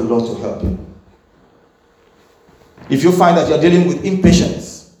 ask the Lord to help you. If you find that you're dealing with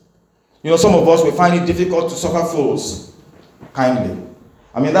impatience, you know, some of us will find it difficult to suffer fools kindly.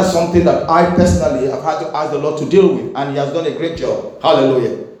 I mean, that's something that I personally have had to ask the Lord to deal with, and He has done a great job.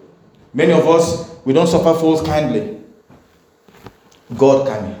 Hallelujah. Many of us, we don't suffer fools kindly. God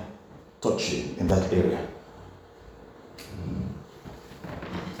can touch you in that area.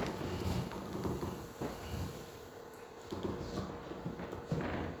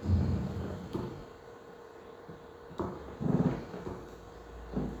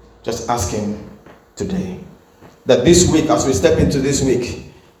 Just ask Him today that this week, as we step into this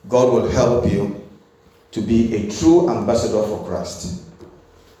week, God will help you to be a true ambassador for Christ.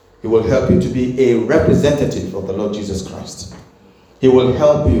 He will help you to be a representative of the Lord Jesus Christ. He will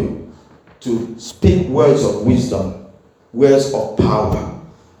help you to speak words of wisdom, words of power,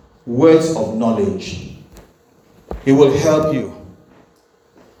 words of knowledge. He will help you,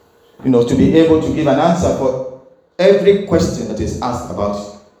 to be able to give an answer for every question that is asked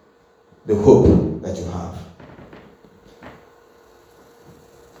about the hope that you have.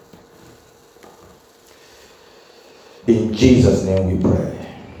 In Jesus' name we pray.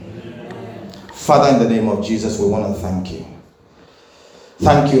 Father, in the name of Jesus, we want to thank you.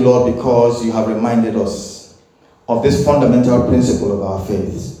 Thank you, Lord, because you have reminded us of this fundamental principle of our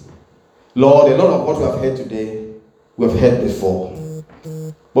faith. Lord, a lot of what we have heard today, we have heard before.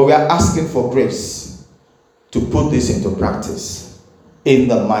 But we are asking for grace to put this into practice in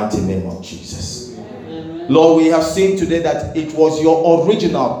the mighty name of Jesus. Lord, we have seen today that it was your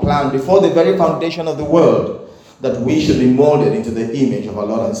original plan before the very foundation of the world that we should be molded into the image of our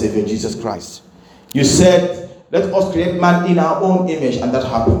Lord and Savior Jesus Christ. You said, let us create man in our own image, and that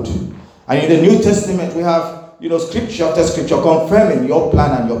happened. And in the New Testament, we have, scripture after scripture confirming your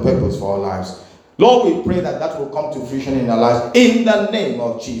plan and your purpose for our lives. Lord, we pray that that will come to fruition in our lives in the name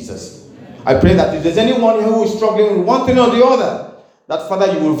of Jesus. I pray that if there's anyone who is struggling with one thing or the other, that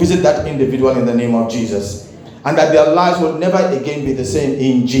Father, you will visit that individual in the name of Jesus, and that their lives will never again be the same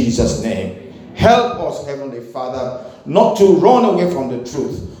in Jesus' name. Help us, Heavenly Father, not to run away from the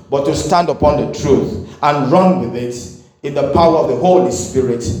truth, but to stand upon the truth and run with it in the power of the Holy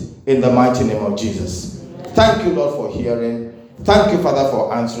Spirit in the mighty name of Jesus. Thank you, Lord, for hearing. Thank you, Father,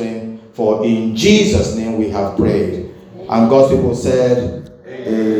 for answering. For in Jesus' name we have prayed. And God's people said, Amen.